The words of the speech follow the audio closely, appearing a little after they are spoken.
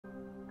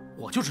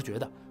我就是觉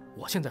得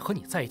我现在和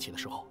你在一起的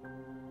时候，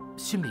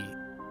心里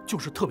就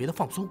是特别的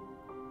放松。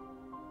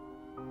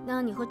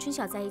那你和春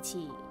晓在一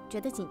起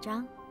觉得紧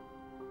张？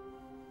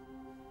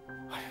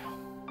哎呀，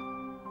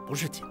不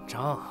是紧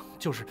张，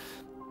就是……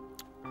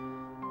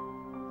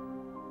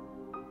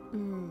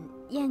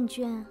厌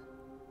倦。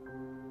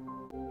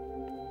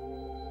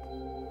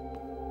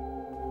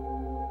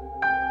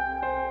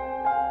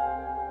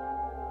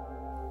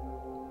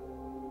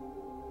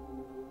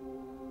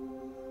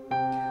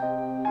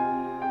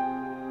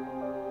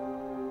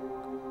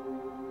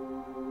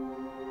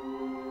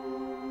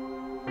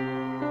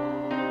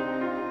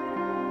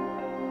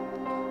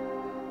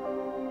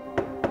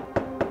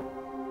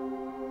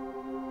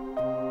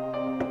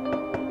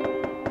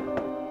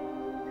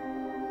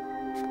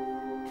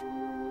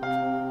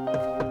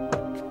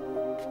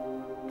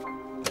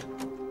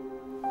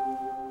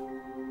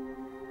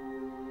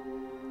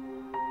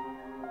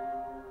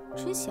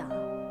春晓，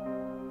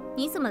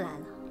你怎么来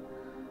了？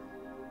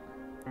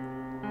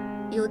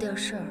有点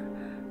事儿，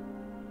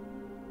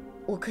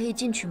我可以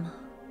进去吗？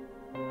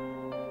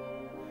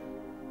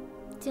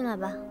进来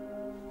吧。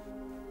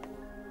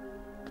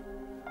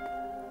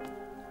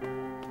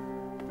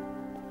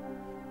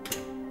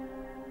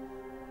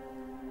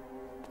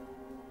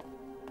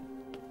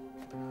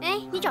哎，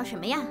你找什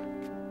么呀？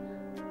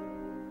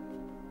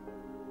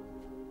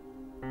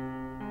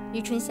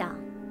于春晓，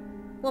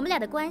我们俩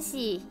的关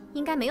系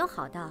应该没有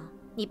好到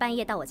你半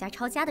夜到我家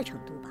抄家的程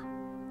度吧？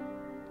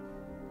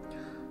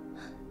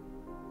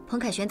彭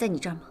凯旋在你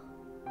这儿吗？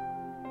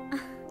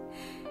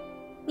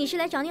你是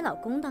来找你老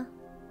公的？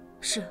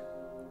是。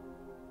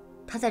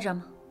他在这儿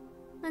吗？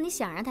那你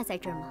想让他在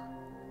这儿吗？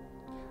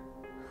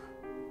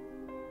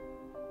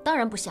当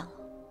然不想了。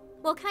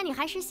我看你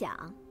还是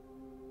想。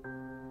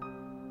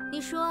你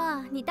说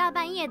你大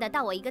半夜的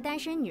到我一个单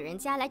身女人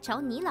家来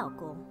找你老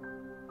公，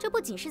这不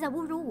仅是在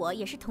侮辱我，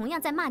也是同样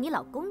在骂你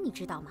老公，你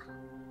知道吗？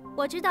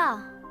我知道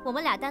我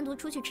们俩单独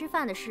出去吃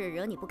饭的事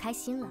惹你不开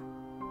心了，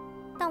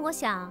但我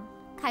想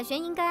凯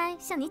旋应该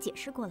向你解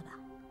释过了吧？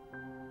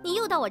你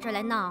又到我这儿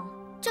来闹，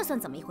这算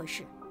怎么一回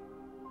事？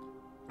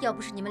要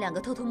不是你们两个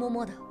偷偷摸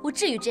摸的，我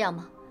至于这样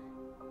吗？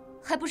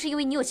还不是因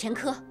为你有前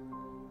科。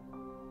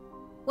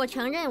我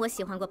承认我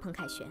喜欢过彭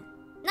凯旋，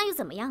那又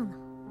怎么样呢？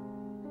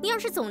你要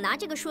是总拿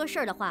这个说事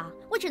儿的话，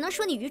我只能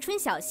说你于春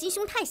晓心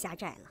胸太狭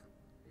窄了。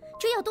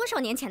这要多少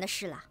年前的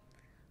事了？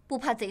不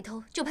怕贼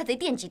偷，就怕贼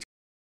惦记着。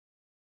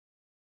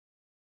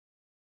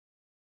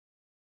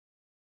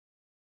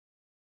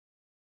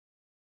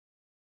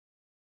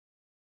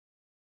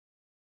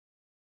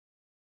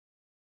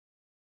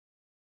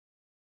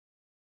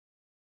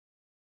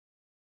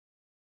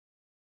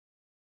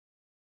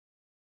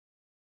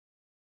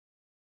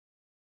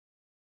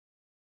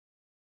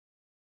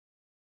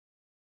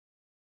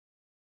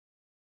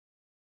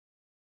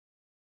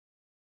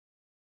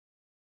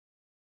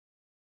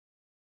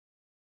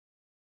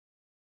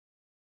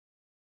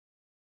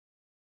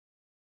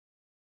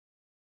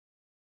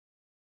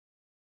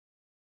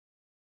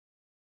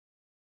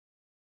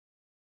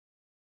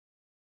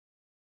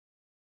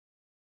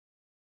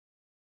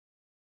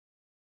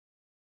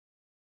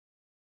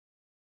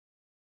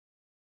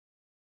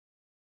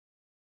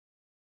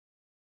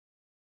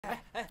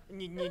哎，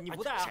你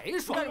不带啊？谁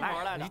说干什么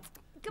玩来的？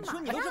干嘛呀？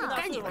你说你都这么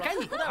大岁数了，该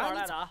你不带玩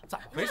来的啊？怎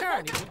么回事？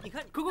你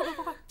看，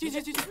快，进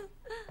去。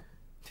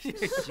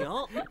行，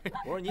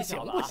我说你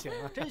小子不行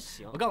啊，真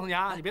行！我告诉你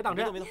啊，你别当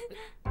真。别动！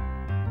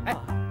哎，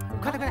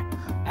快点！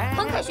哎，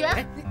彭凯旋，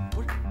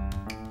不是，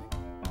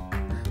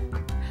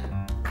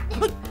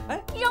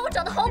你让我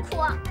找的好苦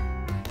啊！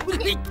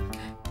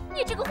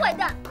你这个坏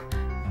蛋！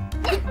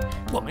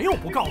我没有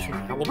不告诉你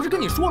啊，我不是跟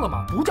你说了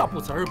吗？不叫不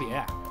辞而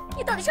别。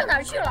你到底上哪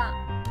儿去了？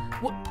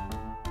我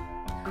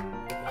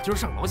就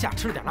是上楼下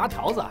吃了点拉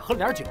条子，喝了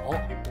点酒。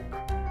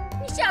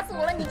你吓死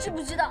我了，你知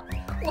不知道？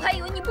我还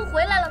以为你不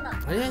回来了呢。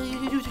哎呀，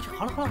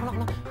好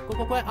了，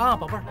乖啊，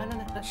宝贝儿，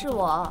来。是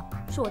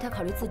我太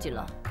考虑自己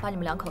了，把你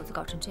们两口子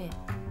搞成这样。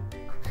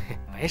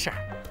没事儿，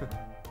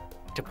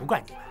这不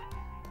怪你们，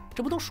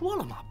这不都说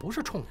了吗？不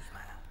是冲你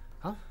们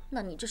啊。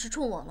那你这是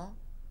冲我了。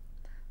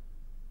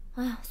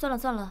哎呀，算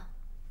了，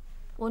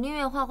我宁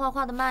愿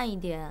画的慢一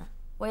点，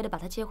我也得把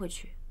它接回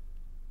去。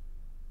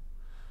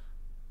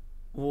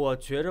我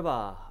觉着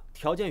吧，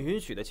条件允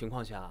许的情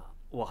况下，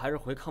我还是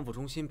回康复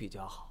中心比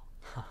较好。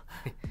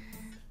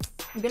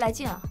你别来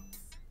劲啊！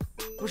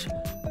不是，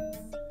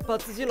把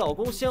自己老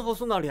公先后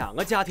送到2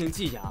个家庭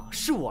寄养，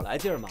是我来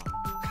劲儿吗？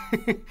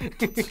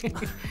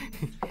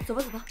走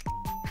吧。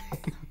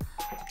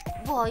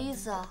不好意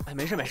思啊。哎，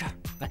没事。来，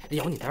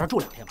要不你在这儿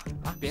住2天吧？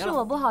啊，别了。是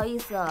我不好意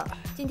思，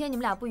今天你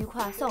们俩不愉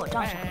快，算我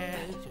账上。行，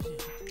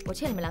我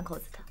欠你们两口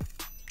子的。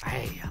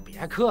哎呀，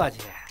别客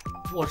气，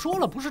我说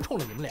了不是冲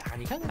着你们俩，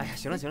你看看。哎呀，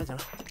行了。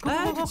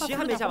哎，这棋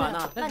还没下完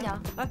呢。慢点，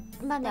哎，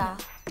慢点。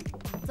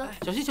走，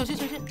小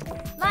心，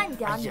慢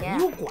点你。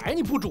你有拐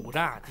你不拄着。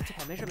哎，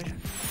没事。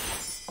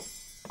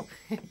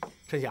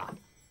春晓，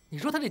你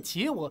说他这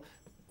棋我。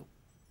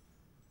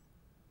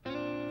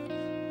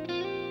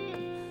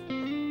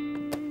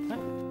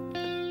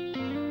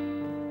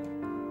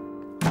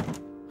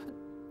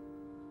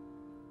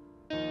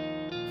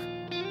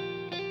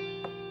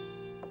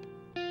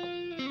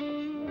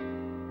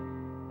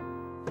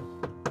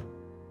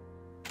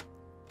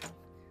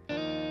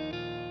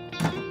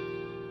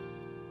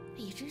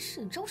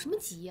是，你着什么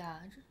急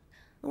呀？这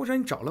那我让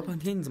你找了半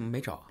天，你怎么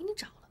没找啊？给你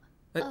找了。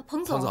哎，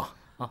彭总。彭总啊。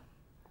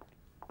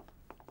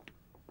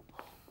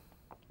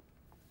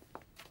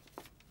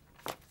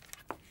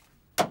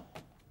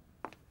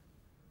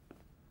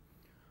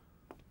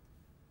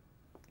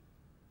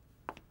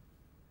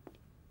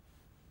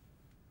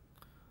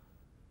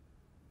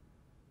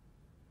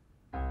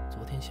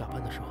昨天下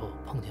班的时候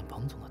碰见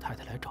彭总的太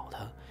太来找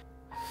他，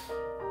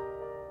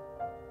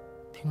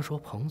听说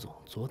彭总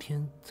昨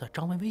天在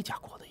张薇薇家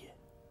过的夜。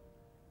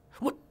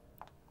我，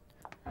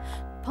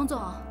彭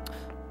总，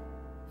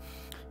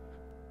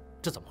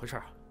这怎么回事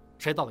啊？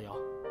谁造的谣？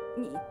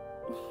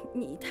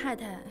你太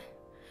太。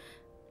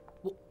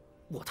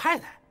我太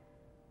太？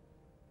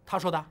她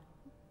说的？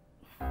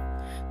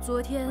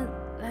昨天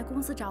来公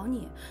司找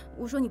你，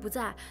我说你不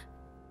在，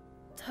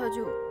她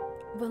就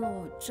问了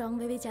我张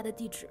薇薇家的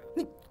地址。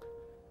你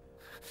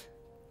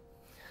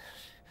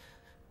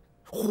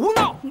胡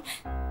闹！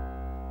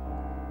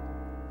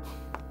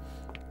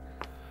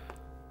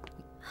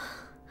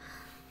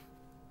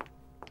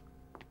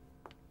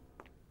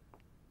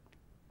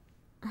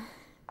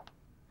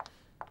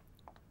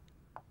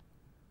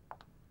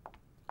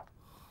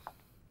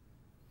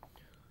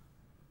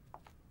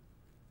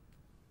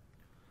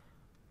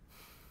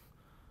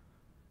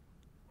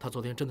他昨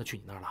天真的去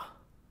你那儿了？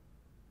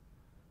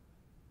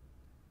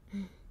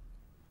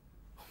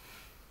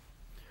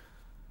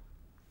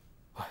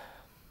哎，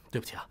对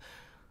不起啊，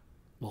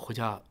我回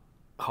家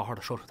好好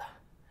的说说他。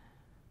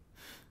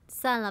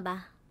算了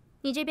吧，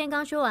你这边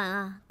刚说完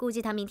啊，估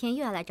计他明天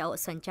又要来找我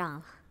算账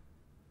了。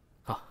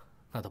啊，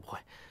那倒不会。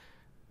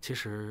其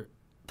实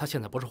他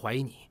现在不是怀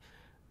疑你，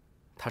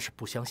他是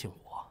不相信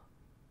我。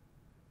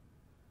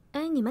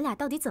哎，你们俩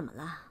到底怎么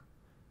了？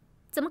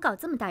怎么搞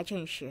这么大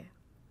阵势？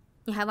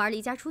你还玩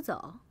离家出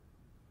走？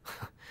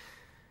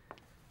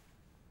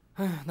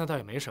哎，那倒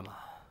也没什么。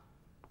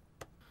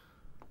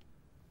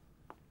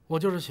我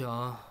就是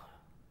想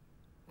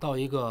到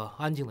一个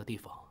安静的地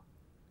方，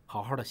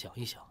好好的想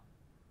一想。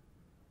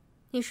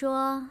你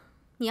说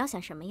你要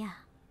想什么呀？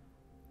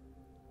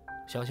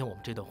想想我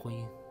们这段婚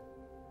姻。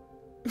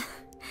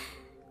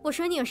我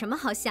说你有什么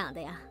好想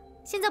的呀？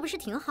现在不是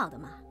挺好的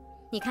吗？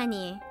你看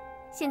你，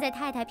现在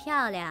太太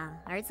漂亮，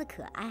儿子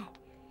可爱，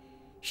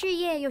事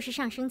业又是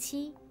上升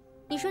期，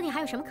你说你还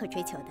有什么可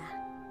追求的？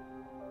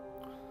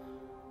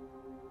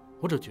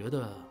我只觉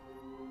得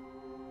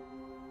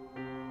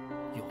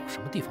有什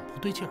么地方不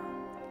对劲儿。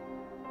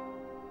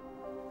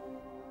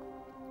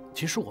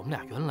其实我们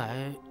俩原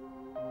来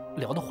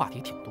聊的话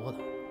题挺多的，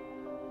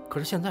可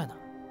是现在呢，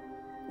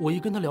我一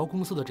跟他聊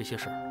公司的这些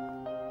事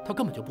儿，他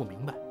根本就不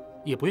明白，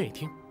也不愿意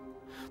听。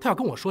他要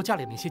跟我说家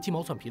里那些鸡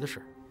毛蒜皮的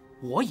事，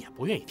我也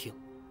不愿意听。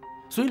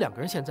所以两个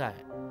人现在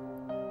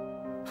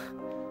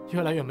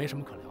越来越没什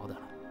么可聊的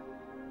了。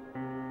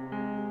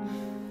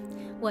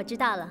我知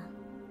道了，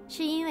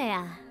是因为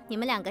啊，你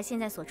们两个现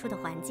在所处的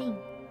环境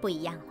不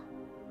一样了。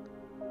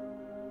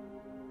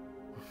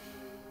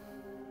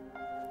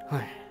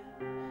唉，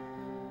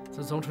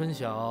自从春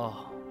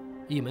晓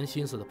一门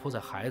心思的扑在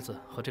孩子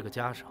和这个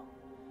家上，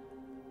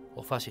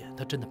我发现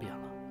他真的变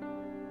了，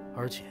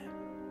而且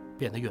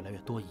变得越来越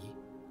多疑。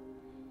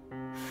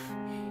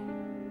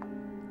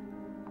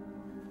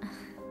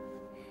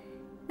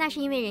那是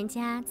因为人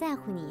家在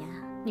乎你呀，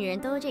女人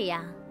都这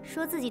样，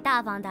说自己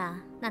大方的，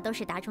那都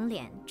是打肿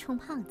脸充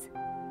胖子。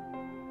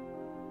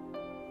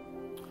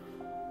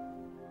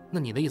那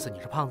你的意思你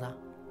是胖子啊？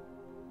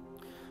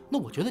那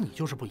我觉得你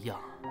就是不一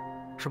样，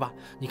是吧？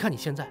你看你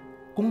现在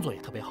工作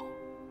也特别好，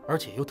而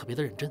且又特别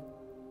的认真，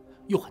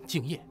又很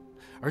敬业，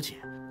而且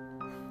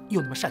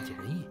又那么善解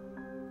人意，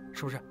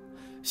是不是？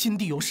心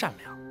地又善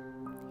良。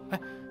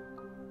哎，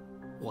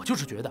我就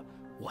是觉得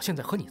我现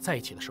在和你在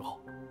一起的时候，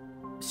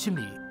心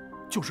里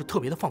就是特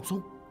别的放松。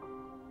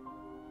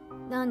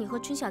那你和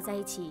春晓在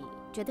一起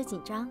觉得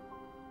紧张？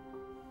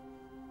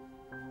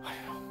哎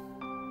呀，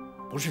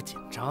不是紧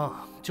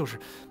张，就是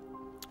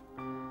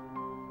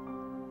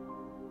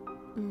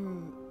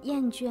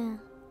厌倦。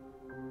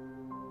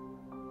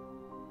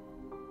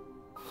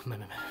没，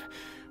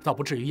倒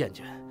不至于厌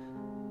倦，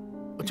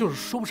就是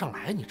说不上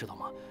来，你知道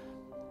吗？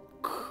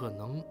可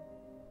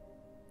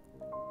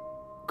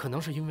能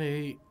是因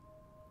为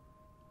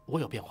我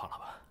有变化了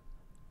吧。